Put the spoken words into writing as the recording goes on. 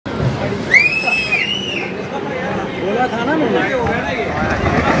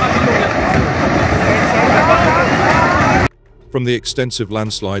From the extensive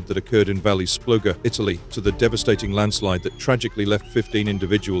landslide that occurred in Valle Spluga, Italy, to the devastating landslide that tragically left 15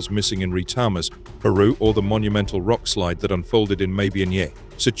 individuals missing in Retamas, Peru, or the monumental rock slide that unfolded in Mabinye,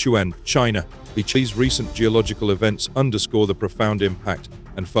 Sichuan, China, these recent geological events underscore the profound impact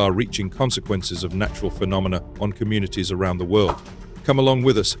and far-reaching consequences of natural phenomena on communities around the world. Come along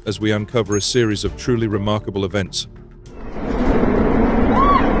with us as we uncover a series of truly remarkable events.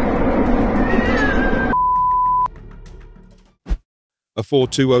 A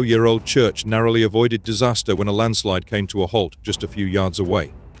 420-year-old church narrowly avoided disaster when a landslide came to a halt just a few yards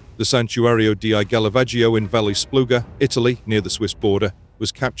away. The Santuario di Galavaggio in Valle Spluga, Italy, near the Swiss border,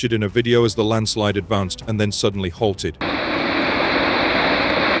 was captured in a video as the landslide advanced and then suddenly halted.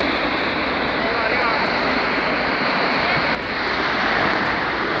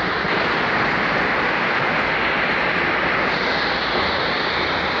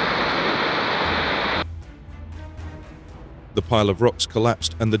 The pile of rocks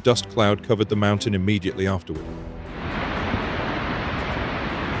collapsed and the dust cloud covered the mountain immediately afterward.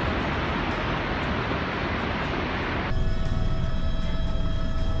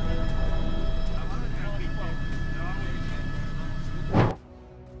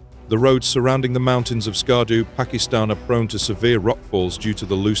 The roads surrounding the mountains of Skardu, Pakistan are prone to severe rockfalls due to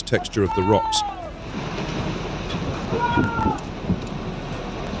the loose texture of the rocks.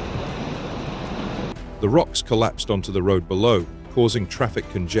 The rocks collapsed onto the road below, causing traffic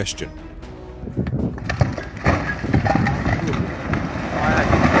congestion.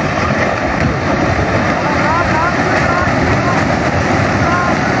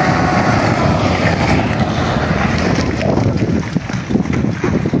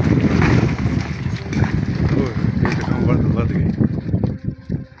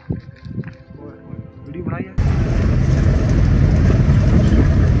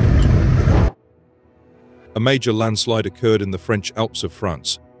 A major landslide occurred in the French Alps of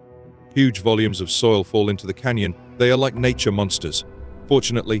France. Huge volumes of soil fall into the canyon. They are like nature monsters.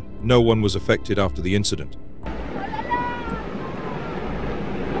 Fortunately, no one was affected after the incident.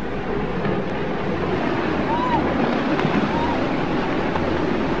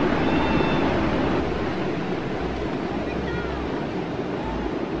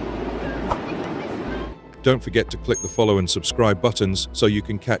 Don't forget to click the follow and subscribe buttons so you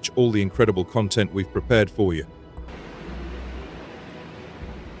can catch all the incredible content we've prepared for you.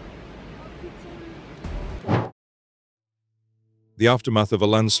 The aftermath of a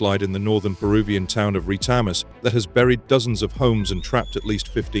landslide in the northern Peruvian town of Retamas that has buried dozens of homes and trapped at least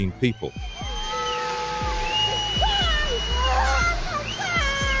 15 people.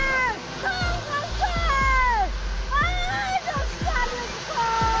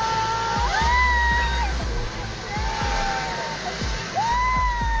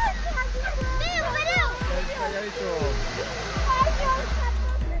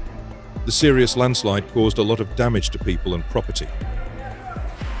 The serious landslide caused a lot of damage to people and property.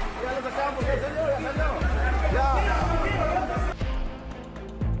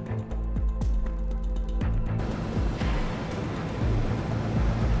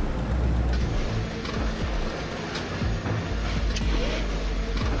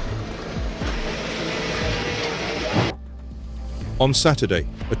 On Saturday,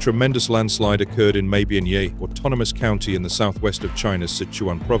 a tremendous landslide occurred in Mabinye, autonomous county in the southwest of China's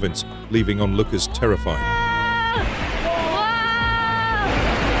Sichuan province, leaving onlookers terrified.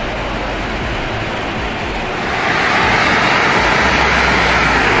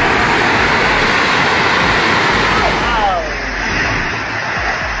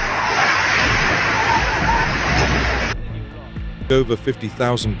 Over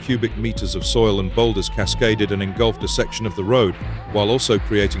 50,000 cubic meters of soil and boulders cascaded and engulfed a section of the road, while also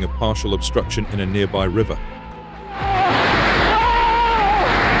creating a partial obstruction in a nearby river.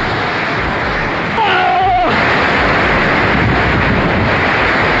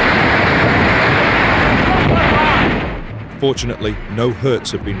 Fortunately, no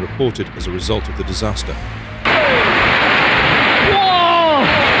hurts have been reported as a result of the disaster.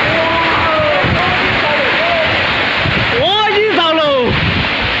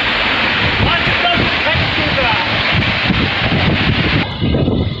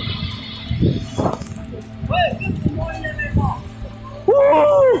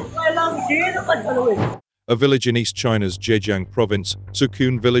 A village in East China's Zhejiang province,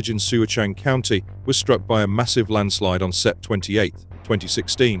 Sukun village in Suochang County, was struck by a massive landslide on Sept 28,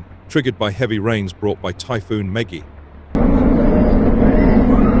 2016, triggered by heavy rains brought by Typhoon Megi.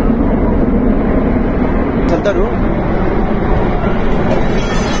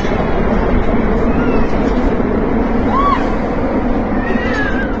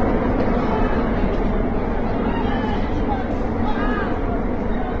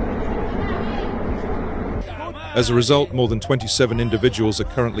 As a result, more than 27 individuals are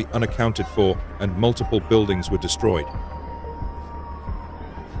currently unaccounted for and multiple buildings were destroyed.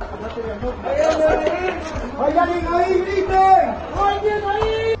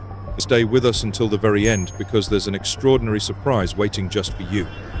 Stay with us until the very end because there's an extraordinary surprise waiting just for you.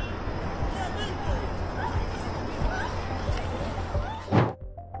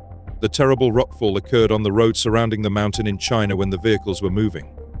 The terrible rockfall occurred on the road surrounding the mountain in China when the vehicles were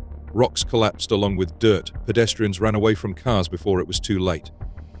moving. Rocks collapsed along with dirt. Pedestrians ran away from cars before it was too late.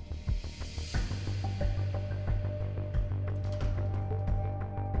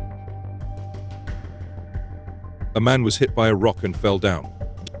 A man was hit by a rock and fell down.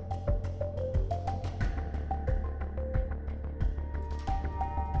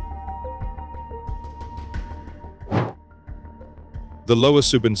 The Lower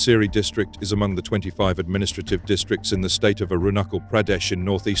Subansiri district is among the 25 administrative districts in the state of Arunachal Pradesh in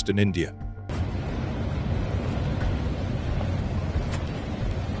northeastern India.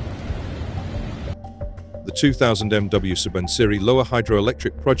 The 2000 MW Subansiri Lower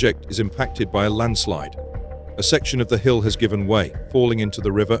Hydroelectric project is impacted by a landslide. A section of the hill has given way, falling into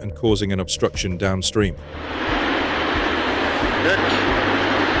the river and causing an obstruction downstream.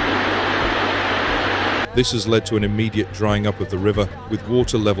 This has led to an immediate drying up of the river, with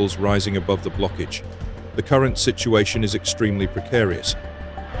water levels rising above the blockage. The current situation is extremely precarious.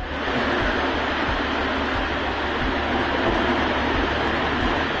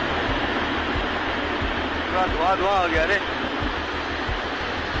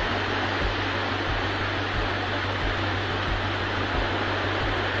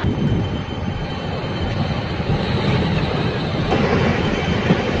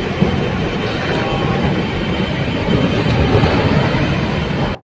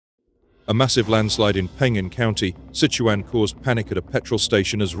 A massive landslide in Pengin County, Sichuan caused panic at a petrol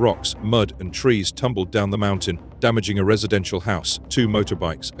station as rocks, mud and trees tumbled down the mountain, damaging a residential house, 2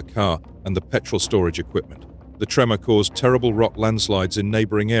 motorbikes, a car, and the petrol storage equipment. The tremor caused terrible rock landslides in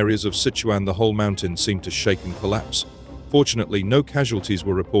neighboring areas of Sichuan. The whole mountain seemed to shake and collapse. Fortunately, no casualties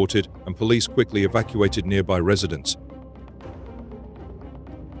were reported, and police quickly evacuated nearby residents.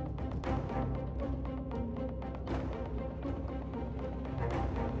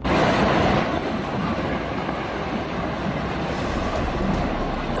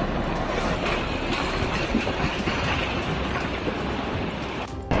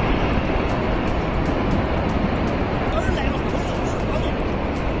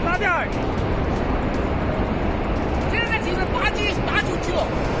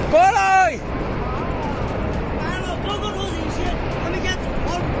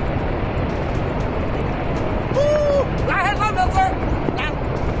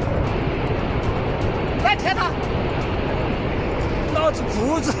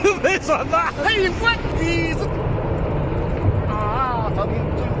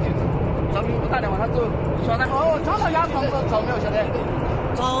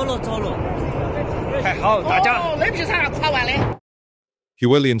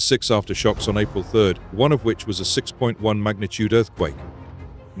 Hualien 6 aftershocks on April 3rd, one of which was a 6.1 magnitude earthquake.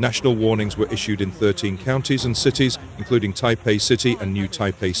 National warnings were issued in 13 counties and cities, including Taipei City and New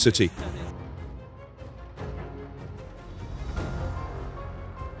Taipei City.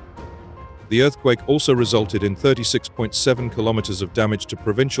 The earthquake also resulted in 36.7 kilometers of damage to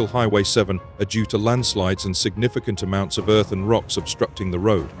Provincial Highway 7 due to landslides and significant amounts of earth and rocks obstructing the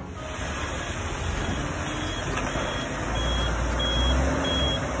road.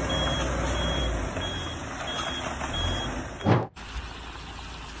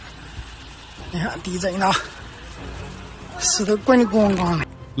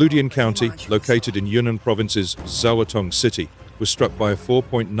 Ludian County, located in Yunnan Province's Zhuotong City, was struck by a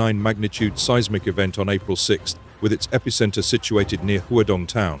 4.9 magnitude seismic event on April 6th, with its epicenter situated near Huadong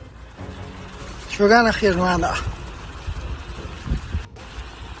town.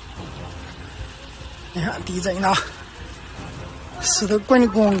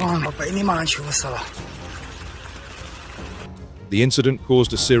 The incident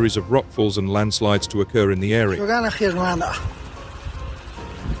caused a series of rockfalls and landslides to occur in the area.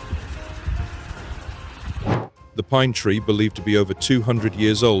 The pine tree, believed to be over 200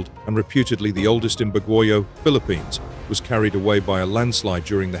 years old and reputedly the oldest in Baguio, Philippines, was carried away by a landslide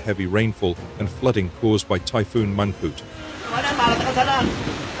during the heavy rainfall and flooding caused by Typhoon Mangkhut.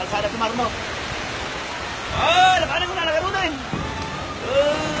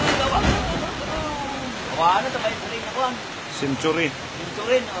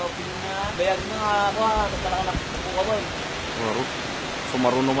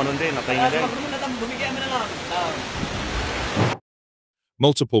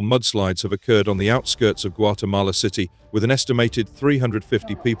 Multiple mudslides have occurred on the outskirts of Guatemala City, with an estimated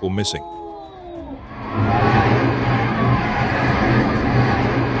 350 people missing.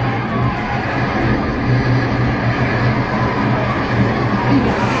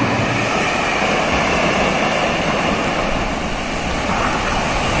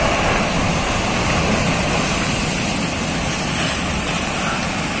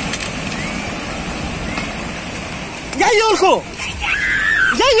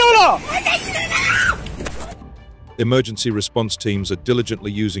 Emergency response teams are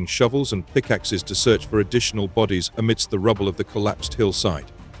diligently using shovels and pickaxes to search for additional bodies amidst the rubble of the collapsed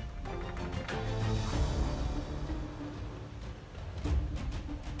hillside.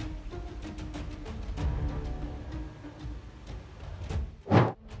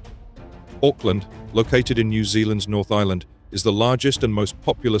 Auckland, located in New Zealand's North Island, is the largest and most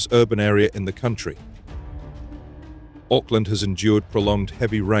populous urban area in the country. Auckland has endured prolonged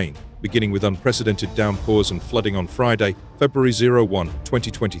heavy rain, beginning with unprecedented downpours and flooding on Friday, February 1,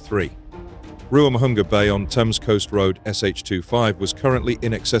 2023. Ruamahunga Bay on Thames Coast Road SH25 was currently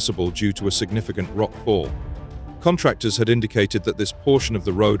inaccessible due to a significant rock fall. Contractors had indicated that this portion of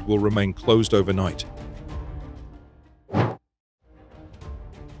the road will remain closed overnight.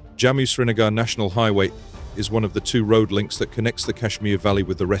 Jammu-Srinagar National Highway is one of the two road links that connects the Kashmir Valley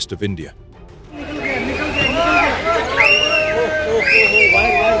with the rest of India.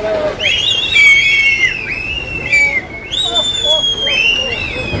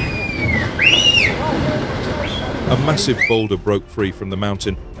 A massive boulder broke free from the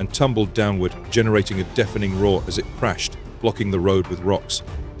mountain and tumbled downward, generating a deafening roar as it crashed, blocking the road with rocks.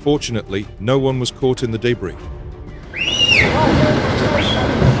 Fortunately, no one was caught in the debris.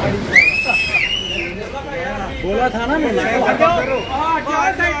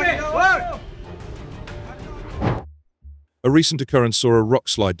 A recent occurrence saw a rock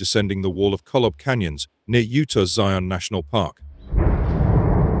slide descending the wall of Kolob Canyons near Utah's Zion National Park.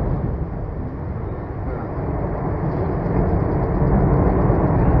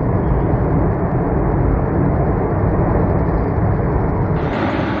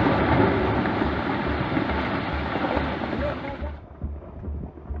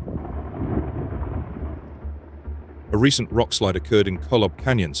 A recent rock slide occurred in Kolob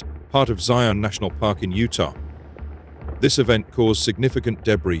Canyons, part of Zion National Park in Utah. This event caused significant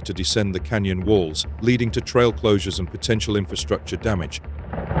debris to descend the canyon walls, leading to trail closures and potential infrastructure damage.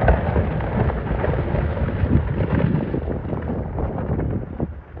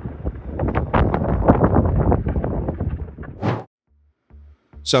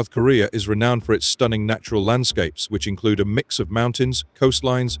 South Korea is renowned for its stunning natural landscapes, which include a mix of mountains,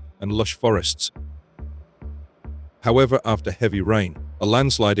 coastlines, and lush forests. However, after heavy rain, a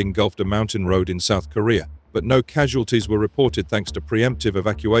landslide engulfed a mountain road in South Korea, but no casualties were reported thanks to preemptive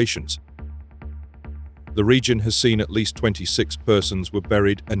evacuations. The region has seen at least 26 persons were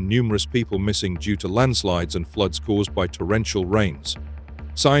buried and numerous people missing due to landslides and floods caused by torrential rains.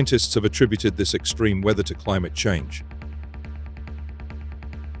 Scientists have attributed this extreme weather to climate change.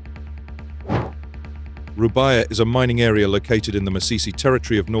 Rubaya is a mining area located in the Masisi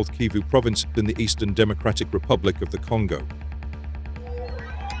territory of North Kivu province in the Eastern Democratic Republic of the Congo.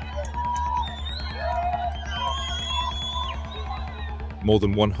 More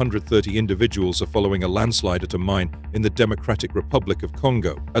than 130 individuals are following a landslide at a mine in the Democratic Republic of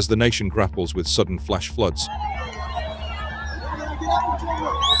Congo as the nation grapples with sudden flash floods.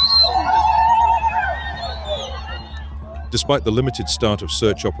 Despite the limited start of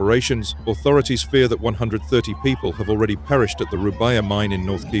search operations, authorities fear that 130 people have already perished at the Rubaya mine in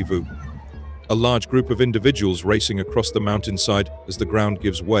North Kivu. A large group of individuals racing across the mountainside as the ground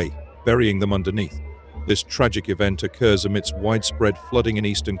gives way, burying them underneath. This tragic event occurs amidst widespread flooding in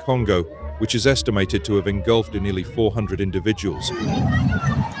eastern Congo, which is estimated to have engulfed nearly 400 individuals.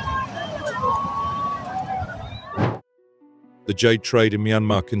 The jade trade in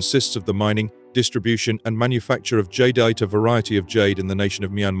Myanmar consists of the mining, distribution and manufacture of jadeite, a variety of jade in the nation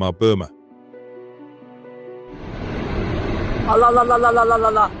of Myanmar, Burma.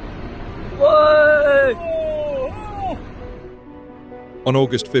 On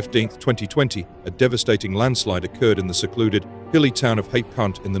August 15, 2020, a devastating landslide occurred in the secluded, hilly town of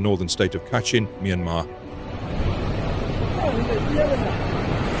Haepkant in the northern state of Kachin, Myanmar.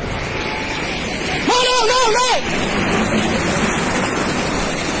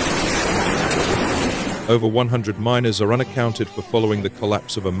 Over 100 miners are unaccounted for following the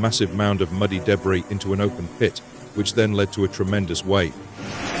collapse of a massive mound of muddy debris into an open pit, which then led to a tremendous wave.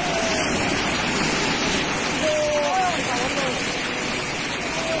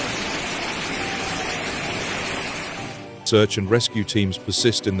 Search and rescue teams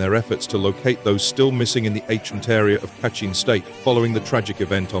persist in their efforts to locate those still missing in the ancient area of Kachin State following the tragic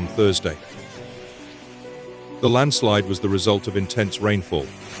event on Thursday. The landslide was the result of intense rainfall.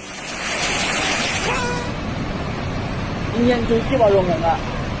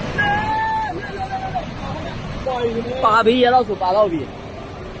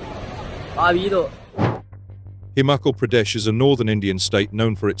 Himachal Pradesh is a northern Indian state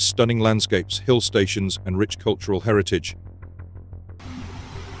known for its stunning landscapes, hill stations, and rich cultural heritage.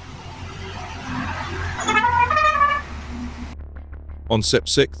 On Sept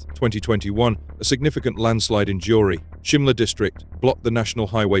 6, 2021, a significant landslide in Jori, Shimla district, blocked the National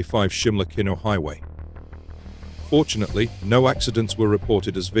Highway 5 Shimla-Kinnaur Highway. Fortunately, no accidents were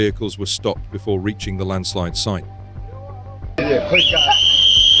reported as vehicles were stopped before reaching the landslide site.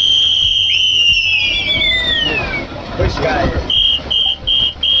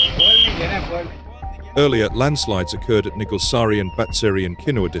 Earlier, landslides occurred at Nigulsari and Batsiri in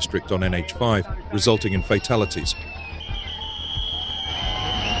Kinnaur district on NH5, resulting in fatalities.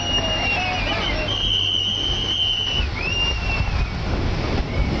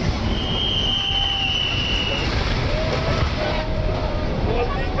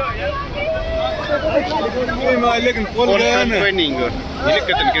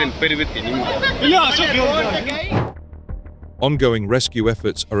 Ongoing rescue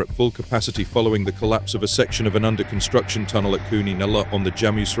efforts are at full capacity following the collapse of a section of an under-construction tunnel at Kuni Nalla on the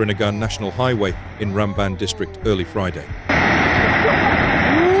Jammu-Srinagar National Highway in Ramban district early Friday.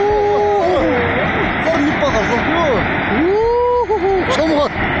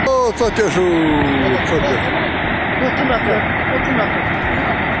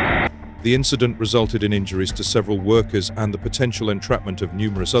 The incident resulted in injuries to several workers and the potential entrapment of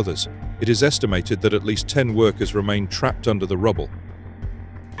numerous others. It is estimated that at least 10 workers remain trapped under the rubble.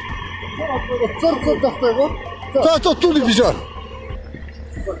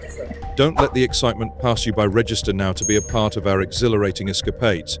 Don't let the excitement pass you by. Register now to be a part of our exhilarating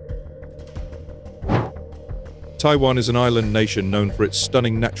escapades. Taiwan is an island nation known for its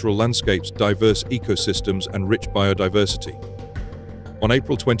stunning natural landscapes, diverse ecosystems, and rich biodiversity. On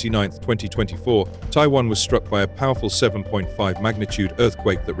April 29, 2024, Taiwan was struck by a powerful 7.5 magnitude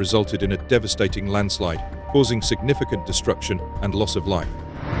earthquake that resulted in a devastating landslide, causing significant destruction and loss of life.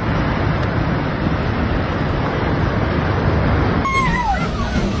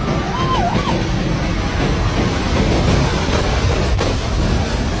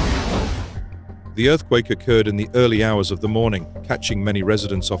 The earthquake occurred in the early hours of the morning, catching many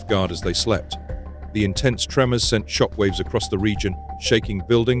residents off guard as they slept. The intense tremors sent shockwaves across the region, shaking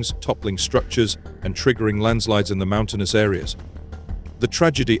buildings, toppling structures, and triggering landslides in the mountainous areas. The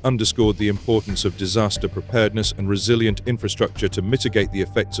tragedy underscored the importance of disaster preparedness and resilient infrastructure to mitigate the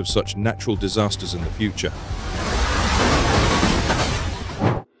effects of such natural disasters in the future.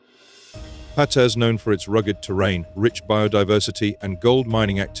 Pataz, known for its rugged terrain, rich biodiversity, and gold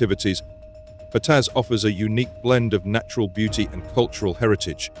mining activities, Pataz offers a unique blend of natural beauty and cultural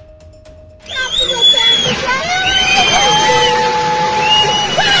heritage.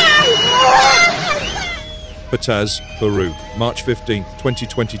 Pataz, Peru, March 15,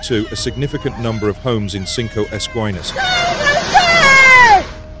 2022. A significant number of homes in Cinco Esquinas,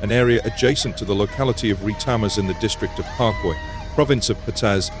 an area adjacent to the locality of Retamas in the district of Parcoy, province of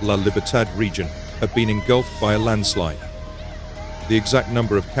Pataz, La Libertad region, have been engulfed by a landslide. The exact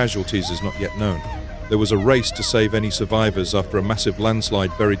number of casualties is not yet known. There was a race to save any survivors after a massive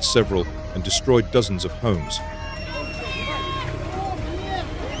landslide buried several and destroyed dozens of homes.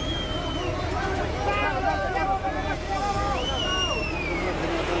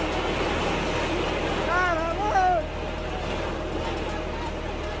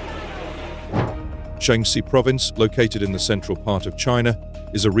 Shaanxi Province, located in the central part of China,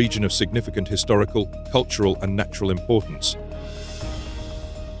 is a region of significant historical, cultural, and natural importance.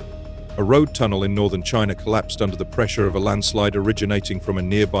 A road tunnel in northern China collapsed under the pressure of a landslide originating from a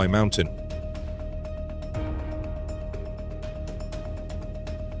nearby mountain.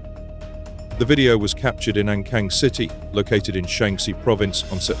 The video was captured in Ankang City, located in Shaanxi Province,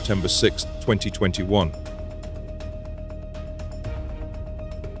 on September 6, 2021.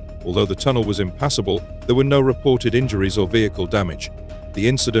 Although the tunnel was impassable, there were no reported injuries or vehicle damage. The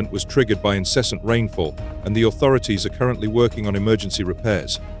incident was triggered by incessant rainfall, and the authorities are currently working on emergency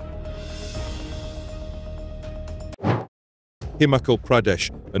repairs. Himachal Pradesh,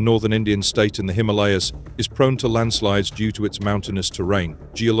 a northern Indian state in the Himalayas, is prone to landslides due to its mountainous terrain,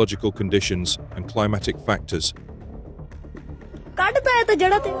 geological conditions, and climatic factors.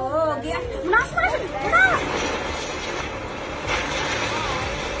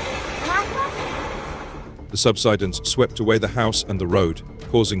 The subsidence swept away the house and the road,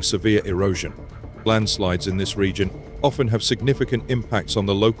 causing severe erosion. Landslides in this region often have significant impacts on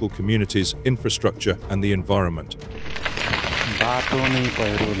the local community's infrastructure and the environment.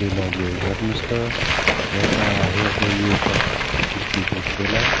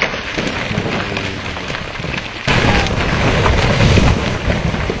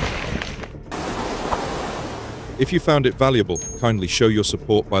 If you found it valuable, kindly show your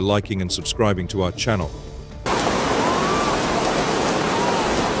support by liking and subscribing to our channel.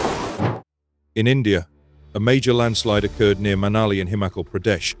 In India, a major landslide occurred near Manali in Himachal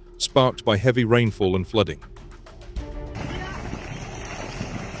Pradesh, sparked by heavy rainfall and flooding.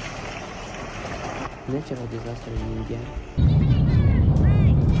 Natural disaster in India.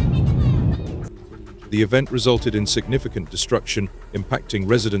 The event resulted in significant destruction, impacting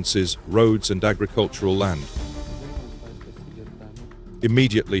residences, roads, and agricultural land.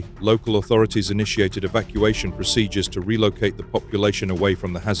 Immediately, local authorities initiated evacuation procedures to relocate the population away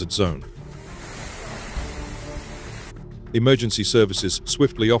from the hazard zone. Emergency services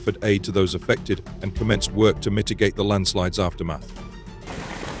swiftly offered aid to those affected and commenced work to mitigate the landslide's aftermath.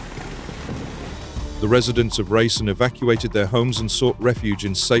 The residents of Raisin evacuated their homes and sought refuge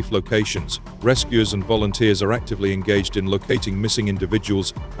in safe locations. Rescuers and volunteers are actively engaged in locating missing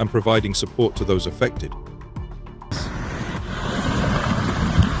individuals and providing support to those affected.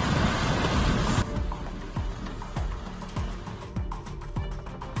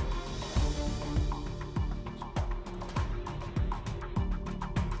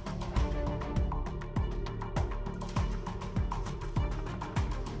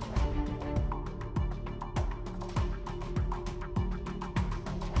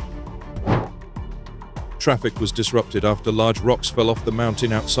 Traffic was disrupted after large rocks fell off the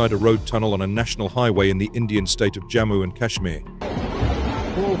mountain outside a road tunnel on a national highway in the Indian state of Jammu and Kashmir.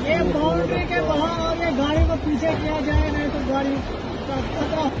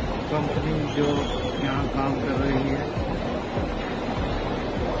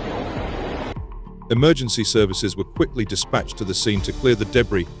 Emergency services were quickly dispatched to the scene to clear the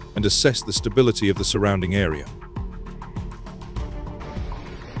debris and assess the stability of the surrounding area.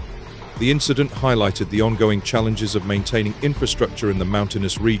 The incident highlighted the ongoing challenges of maintaining infrastructure in the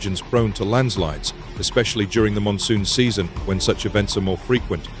mountainous regions prone to landslides, especially during the monsoon season when such events are more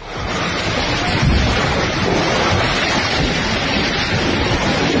frequent.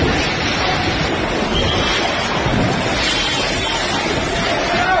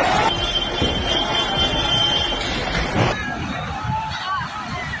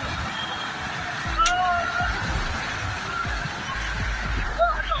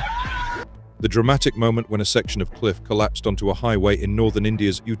 The dramatic moment when a section of cliff collapsed onto a highway in northern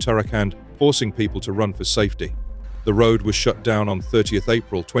India's Uttarakhand, forcing people to run for safety. The road was shut down on 30th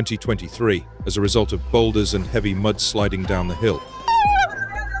April 2023 as a result of boulders and heavy mud sliding down the hill.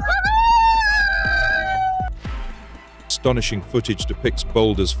 Astonishing footage depicts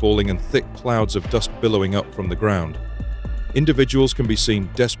boulders falling and thick clouds of dust billowing up from the ground. Individuals can be seen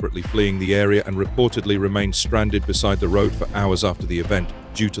desperately fleeing the area and reportedly remained stranded beside the road for hours after the event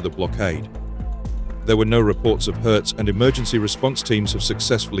due to the blockade. There were no reports of hurts, and emergency response teams have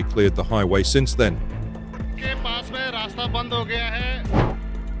successfully cleared the highway since then.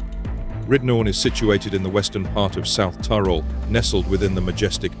 Ridnorn is situated in the western part of South Tyrol, nestled within the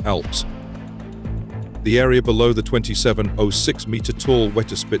majestic Alps. The area below the 2706-meter-tall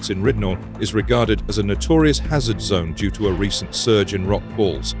Wetterspitze in Ridnorn is regarded as a notorious hazard zone due to a recent surge in rock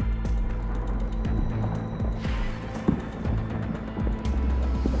falls.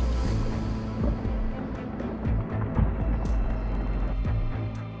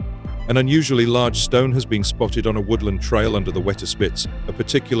 An unusually large stone has been spotted on a woodland trail under the Wetterspitze, a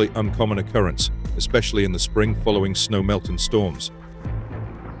particularly uncommon occurrence, especially in the spring following snow melt and storms.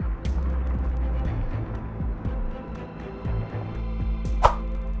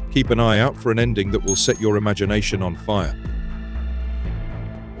 Keep an eye out for an ending that will set your imagination on fire.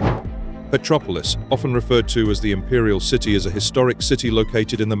 Petropolis, often referred to as the Imperial City, is a historic city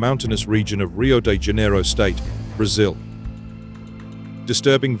located in the mountainous region of Rio de Janeiro state, Brazil.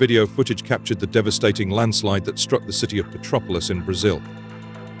 Disturbing video footage captured the devastating landslide that struck the city of Petropolis in Brazil.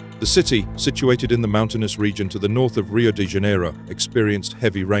 The city, situated in the mountainous region to the north of Rio de Janeiro, experienced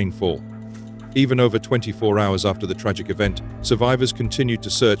heavy rainfall. Even over 24 hours after the tragic event, survivors continued to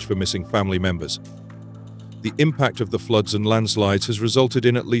search for missing family members. The impact of the floods and landslides has resulted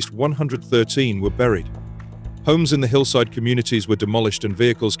in at least 113 were buried. Homes in the hillside communities were demolished and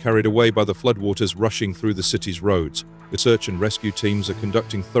vehicles carried away by the floodwaters rushing through the city's roads. The search and rescue teams are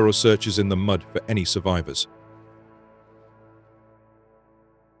conducting thorough searches in the mud for any survivors.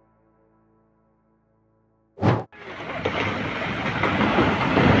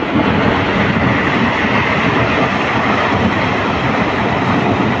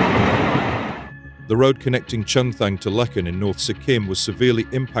 The road connecting Chunthang to Lekan in North Sikkim was severely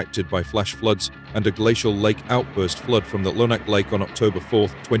impacted by flash floods and a glacial lake outburst flood from the Lonak Lake on October 4,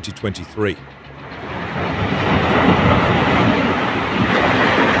 2023.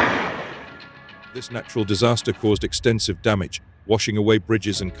 This natural disaster caused extensive damage, washing away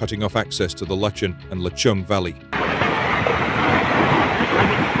bridges and cutting off access to the Lachin and Lachung Valley.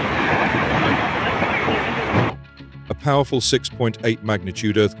 A powerful 6.8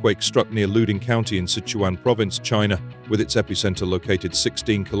 magnitude earthquake struck near Luding County in Sichuan Province, China, with its epicenter located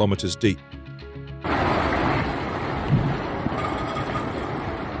 16 kilometers deep.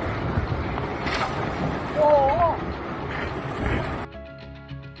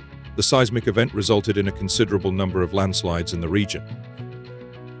 The seismic event resulted in a considerable number of landslides in the region.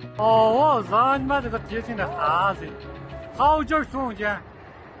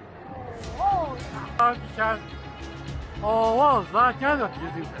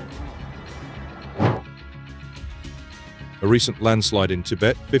 A recent landslide in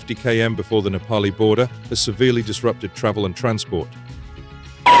Tibet, 50 km before the Nepali border, has severely disrupted travel and transport.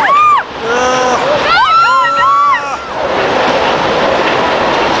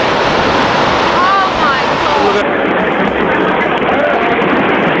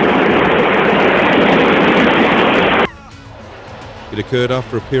 It occurred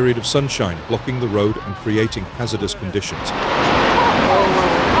after a period of sunshine, blocking the road and creating hazardous conditions.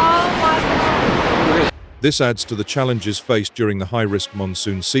 This adds to the challenges faced during the high-risk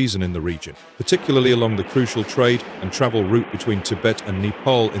monsoon season in the region, particularly along the crucial trade and travel route between Tibet and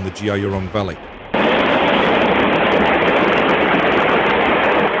Nepal in the Jiayurong Valley.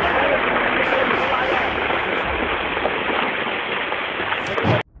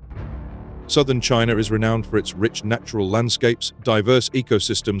 Southern China is renowned for its rich natural landscapes, diverse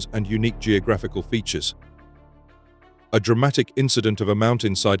ecosystems, and unique geographical features. A dramatic incident of a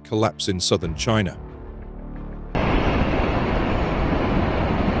mountainside collapse in southern China.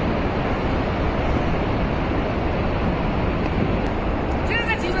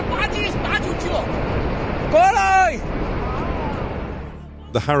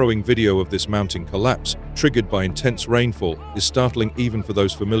 The harrowing video of this mountain collapse, triggered by intense rainfall, is startling even for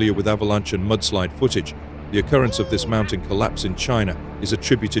those familiar with avalanche and mudslide footage. The occurrence of this mountain collapse in China is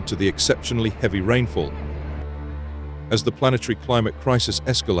attributed to the exceptionally heavy rainfall. As the planetary climate crisis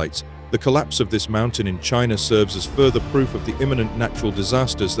escalates, the collapse of this mountain in China serves as further proof of the imminent natural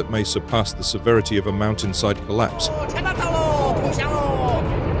disasters that may surpass the severity of a mountainside collapse.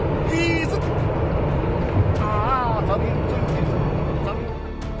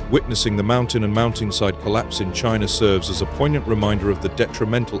 Witnessing the mountain and mountainside collapse in China serves as a poignant reminder of the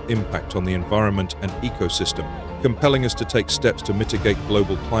detrimental impact on the environment and ecosystem, compelling us to take steps to mitigate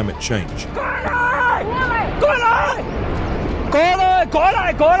global climate change.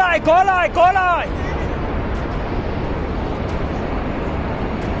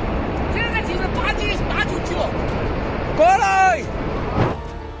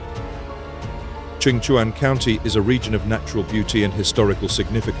 Qingchuan County is a region of natural beauty and historical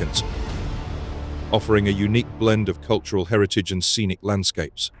significance, offering a unique blend of cultural heritage and scenic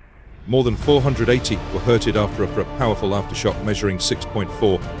landscapes. More than 480 were hurted after a powerful aftershock measuring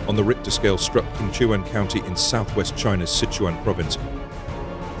 6.4 on the Richter scale struck Qingchuan County in southwest China's Sichuan province.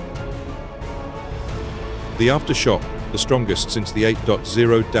 The aftershock, the strongest since the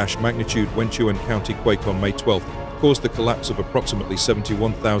 8.0 magnitude Wenchuan County quake on May 12, caused the collapse of approximately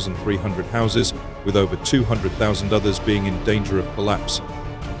 71,300 houses, with over 200,000 others being in danger of collapse.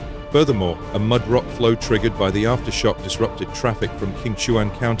 Furthermore, a mud rock flow triggered by the aftershock disrupted traffic from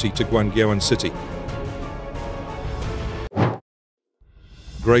Qingchuan County to Guangdian City.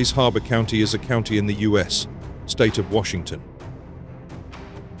 Grays Harbor County is a county in the U.S., state of Washington.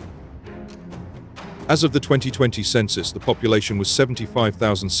 As of the 2020 census, the population was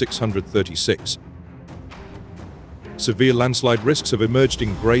 75,636. Severe landslide risks have emerged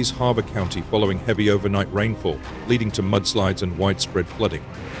in Grays Harbor County following heavy overnight rainfall, leading to mudslides and widespread flooding.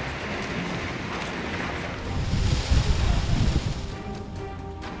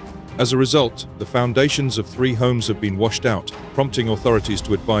 As a result, the foundations of 3 homes have been washed out, prompting authorities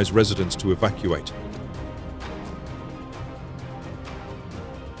to advise residents to evacuate.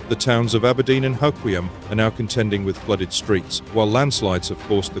 The towns of Aberdeen and Hoquiam are now contending with flooded streets, while landslides have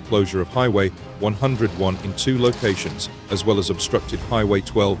forced the closure of Highway 101 in 2 locations, as well as obstructed Highway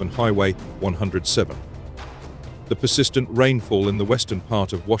 12 and Highway 107. The persistent rainfall in the western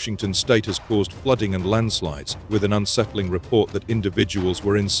part of Washington state has caused flooding and landslides, with an unsettling report that individuals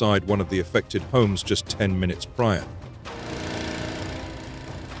were inside one of the affected homes just 10 minutes prior.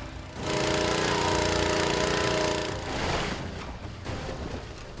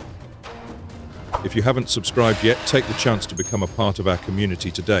 If you haven't subscribed yet, take the chance to become a part of our community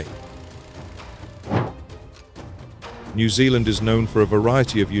today. New Zealand is known for a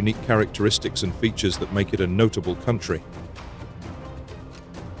variety of unique characteristics and features that make it a notable country.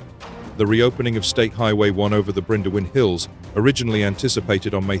 The reopening of State Highway 1 over the Brindawin Hills, originally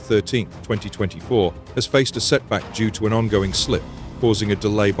anticipated on May 13, 2024, has faced a setback due to an ongoing slip, causing a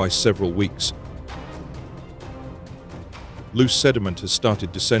delay by several weeks. Loose sediment has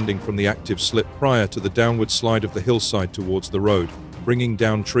started descending from the active slip prior to the downward slide of the hillside towards the road, bringing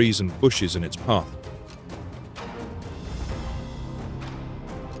down trees and bushes in its path.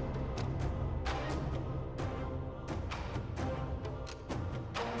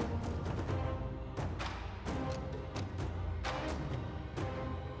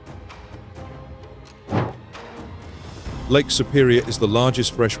 Lake Superior is the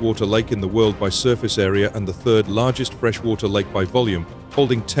largest freshwater lake in the world by surface area and the third largest freshwater lake by volume,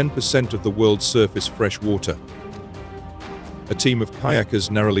 holding 10% of the world's surface freshwater. A team of kayakers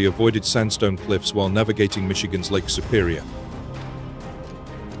narrowly avoided sandstone cliffs while navigating Michigan's Lake Superior.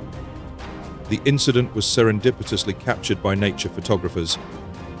 The incident was serendipitously captured by nature photographers.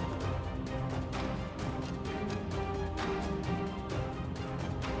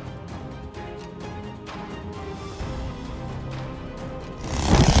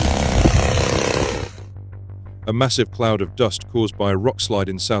 A massive cloud of dust caused by a rockslide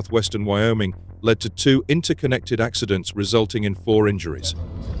in southwestern Wyoming led to 2 interconnected accidents resulting in 4 injuries.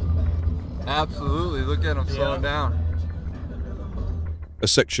 Absolutely, look at them slowing down. A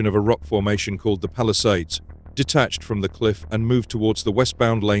section of a rock formation called the Palisades detached from the cliff and moved towards the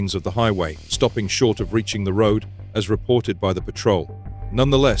westbound lanes of the highway, stopping short of reaching the road, as reported by the patrol.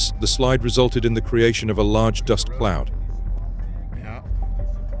 Nonetheless, the slide resulted in the creation of a large dust cloud.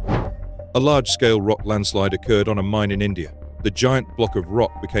 A large-scale rock landslide occurred on a mine in India. The giant block of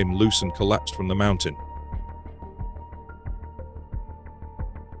rock became loose and collapsed from the mountain.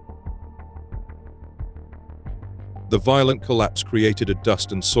 The violent collapse created a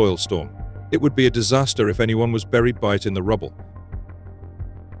dust and soil storm. It would be a disaster if anyone was buried by it in the rubble.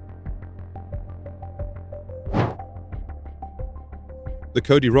 The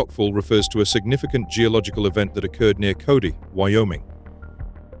Cody Rockfall refers to a significant geological event that occurred near Cody, Wyoming.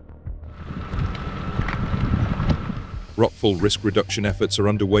 Rockfall risk reduction efforts are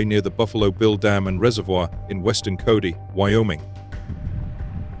underway near the Buffalo Bill Dam and Reservoir in western Cody, Wyoming.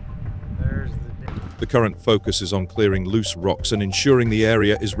 The current focus is on clearing loose rocks and ensuring the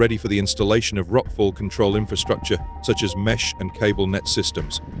area is ready for the installation of rockfall control infrastructure such as mesh and cable net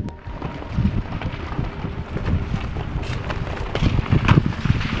systems.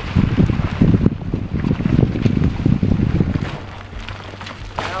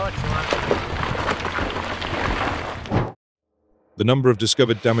 The number of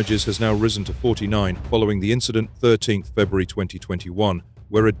discovered damages has now risen to 49 following the incident 13th February 2021,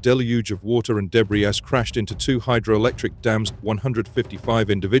 where a deluge of water and debris has crashed into 2 hydroelectric dams.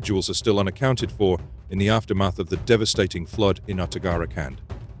 155 individuals are still unaccounted for in the aftermath of the devastating flood in Uttarakhand.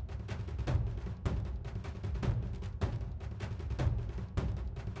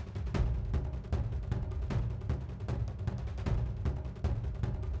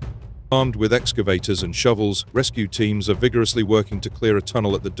 Armed with excavators and shovels, rescue teams are vigorously working to clear a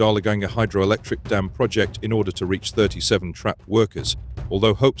tunnel at the Darlaganga Hydroelectric Dam project in order to reach 37 trapped workers,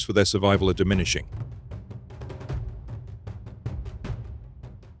 although hopes for their survival are diminishing.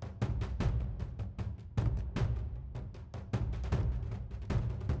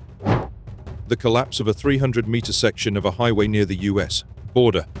 The collapse of a 300-meter section of a highway near the U.S.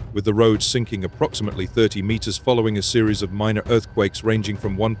 border, with the road sinking approximately 30 meters following a series of minor earthquakes ranging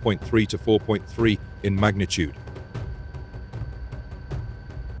from 1.3 to 4.3 in magnitude.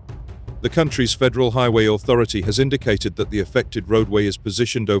 The country's Federal Highway Authority has indicated that the affected roadway is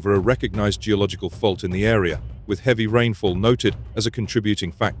positioned over a recognized geological fault in the area, with heavy rainfall noted as a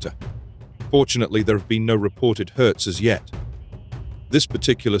contributing factor. Fortunately, there have been no reported hurts as yet. This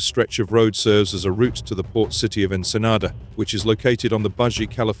particular stretch of road serves as a route to the port city of Ensenada, which is located on the Baja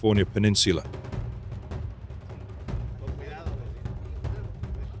California Peninsula.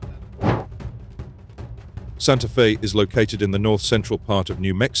 Santa Fe is located in the north-central part of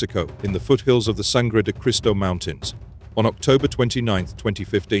New Mexico, in the foothills of the Sangre de Cristo Mountains. On October 29,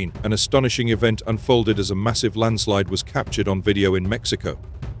 2015, an astonishing event unfolded as a massive landslide was captured on video in Mexico.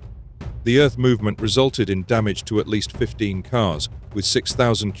 The earth movement resulted in damage to at least 15 cars, with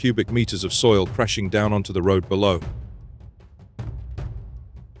 6,000 cubic meters of soil crashing down onto the road below.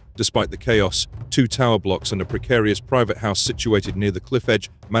 Despite the chaos, 2 tower blocks and a precarious private house situated near the cliff edge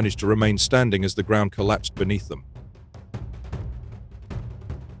managed to remain standing as the ground collapsed beneath them.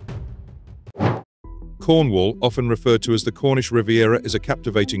 Cornwall, often referred to as the Cornish Riviera, is a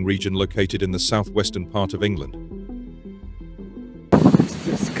captivating region located in the southwestern part of England.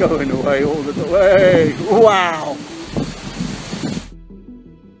 It's going away all the way. Wow!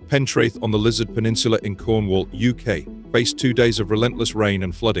 Pentraeth on the Lizard Peninsula in Cornwall, UK, faced 2 days of relentless rain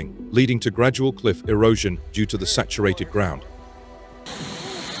and flooding, leading to gradual cliff erosion due to the saturated ground.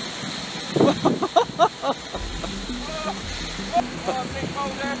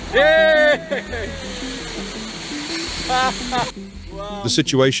 The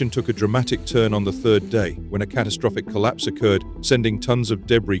situation took a dramatic turn on the third day when a catastrophic collapse occurred, sending tons of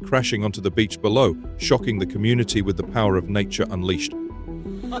debris crashing onto the beach below, shocking the community with the power of nature unleashed.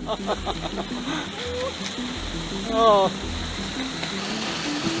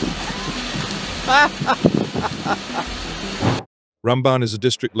 Ramban is a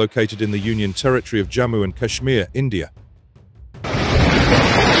district located in the Union Territory of Jammu and Kashmir, India.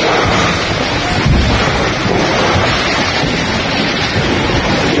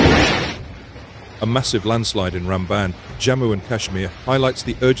 A massive landslide in Ramban, Jammu and Kashmir, highlights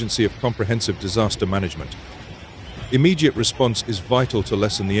the urgency of comprehensive disaster management. Immediate response is vital to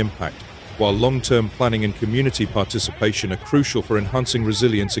lessen the impact, while long-term planning and community participation are crucial for enhancing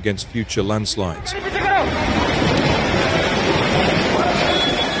resilience against future landslides.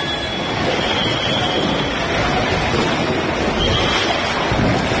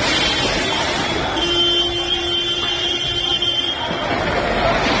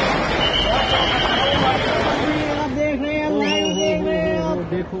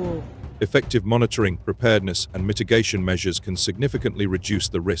 Effective monitoring, preparedness, and mitigation measures can significantly reduce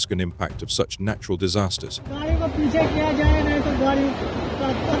the risk and impact of such natural disasters.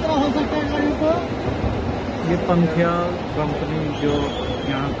 ये पंखिया company जो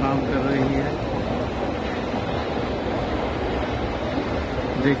यहाँ काम कर रही है,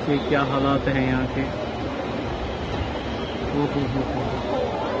 देखिए क्या हालात हैं यहाँ के।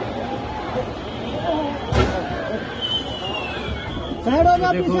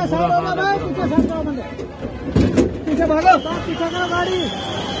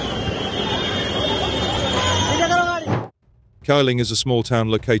 Kailing is a small town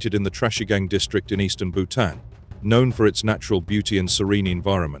located in the Tragically district in eastern Bhutan, known for its natural beauty and serene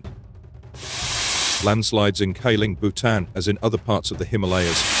environment. Landslides in Kailing, Bhutan, as in other parts of the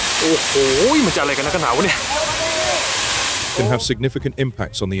Himalayas, can have significant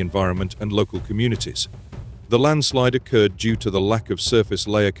impacts on the environment and local communities. The landslide occurred due to the lack of surface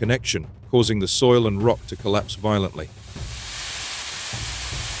layer connection, causing the soil and rock to collapse violently.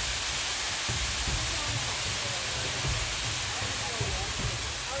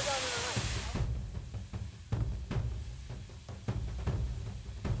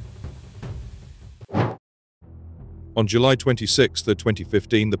 On July 26,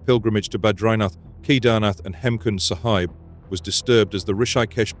 2015, the pilgrimage to Badrinath, Kedarnath and Hemkund Sahib was disturbed as the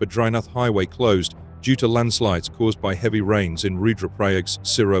Rishikesh-Badrinath highway closed due to landslides caused by heavy rains in Rudraprayag's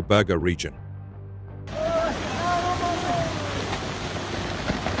Sirobagha region.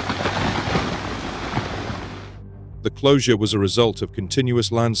 The closure was a result of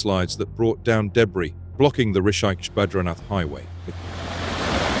continuous landslides that brought down debris, blocking the Rishikesh-Badrinath highway.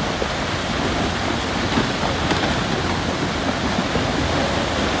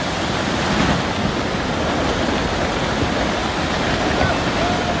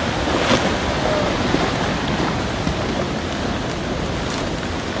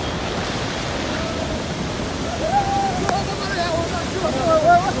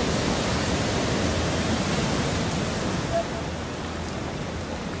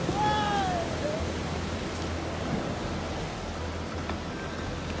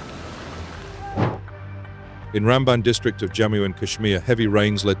 In Ramban district of Jammu and Kashmir, heavy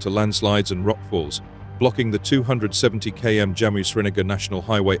rains led to landslides and rockfalls, blocking the 270 km Jammu-Srinagar National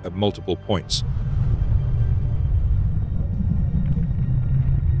Highway at multiple points.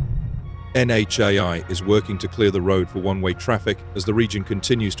 NHAI is working to clear the road for one-way traffic as the region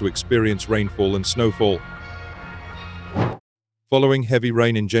continues to experience rainfall and snowfall. Following heavy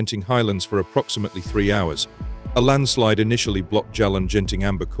rain in Genting Highlands for approximately 3 hours, a landslide initially blocked Jalan Genting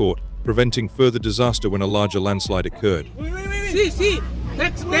Amber Court, preventing further disaster when a larger landslide occurred. See,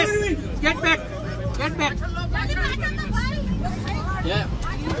 get back. Yeah.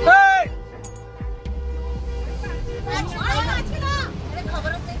 Hey!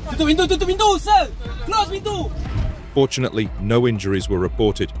 Tutup window, sir! Close window! Fortunately, no injuries were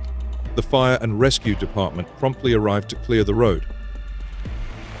reported. The fire and rescue department promptly arrived to clear the road.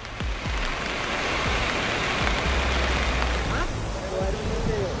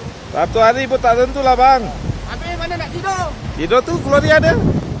 Sabtu hari ibu tak tentu lah bang. Habis mana nak tidur? Tidur tu keluar dia ada.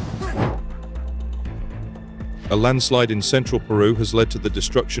 A landslide in central Peru has led to the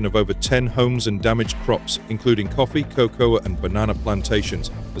destruction of over 10 homes and damaged crops, including coffee, cocoa, and banana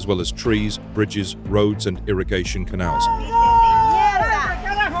plantations, as well as trees, bridges, roads, and irrigation canals.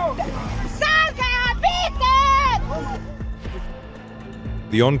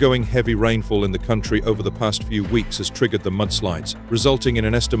 The ongoing heavy rainfall in the country over the past few weeks has triggered the mudslides, resulting in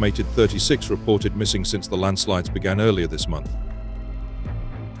an estimated 36 reported missing since the landslides began earlier this month.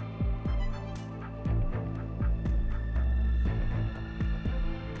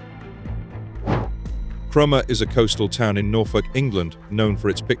 Cromer is a coastal town in Norfolk, England, known for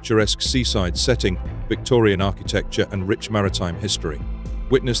its picturesque seaside setting, Victorian architecture, and rich maritime history.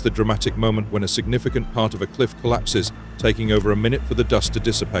 Witness the dramatic moment when a significant part of a cliff collapses, taking over a minute for the dust to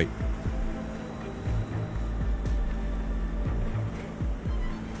dissipate.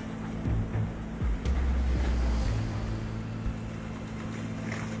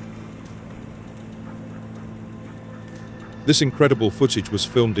 This incredible footage was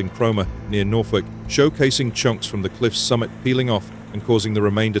filmed in Cromer, near Norfolk, showcasing chunks from the cliff's summit peeling off and causing the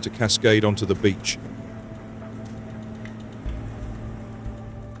remainder to cascade onto the beach.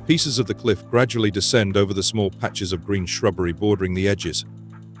 Pieces of the cliff gradually descend over the small patches of green shrubbery bordering the edges.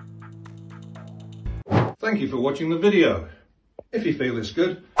 Thank you for watching the video. If you feel it's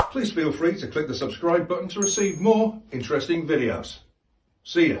good, please feel free to click the subscribe button to receive more interesting videos.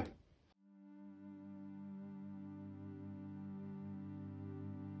 See ya.